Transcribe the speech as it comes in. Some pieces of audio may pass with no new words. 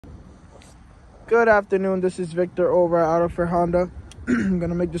Good afternoon, this is Victor over at Auto Fair Honda. I'm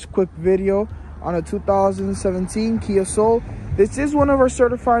gonna make this quick video on a 2017 Kia Soul. This is one of our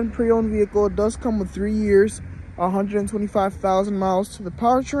certified pre-owned vehicle. It does come with 3 years, 125,000 miles to the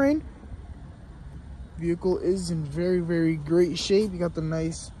powertrain. Vehicle is in very great shape. You got the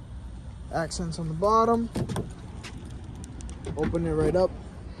nice accents on the bottom. Open it right up.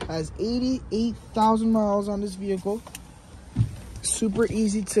 Has 88,000 miles on this vehicle. Super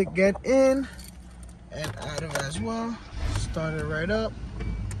easy to get in and out of as well. Start it right up.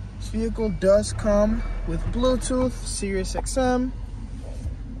 This vehicle does come with Bluetooth, Sirius XM.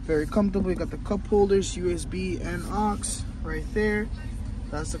 Very comfortable. You got the cup holders, USB and aux right there.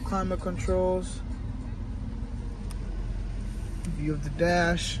 That's the climate controls. View of the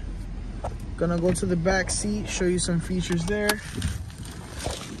dash. Gonna go to the back seat, show you some features there.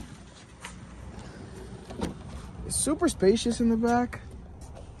 It's super spacious in the back.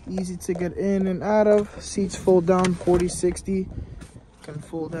 Easy to get in and out of. Seats fold down 40-60. Can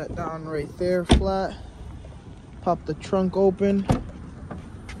fold that down right there flat. Pop the trunk open.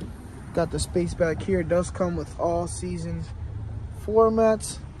 Got the space back here. It does come with all seasons floor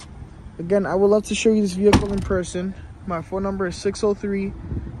mats. Again, I would love to show you this vehicle in person. My phone number is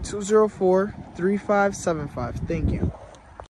 603-204-3575. Thank you.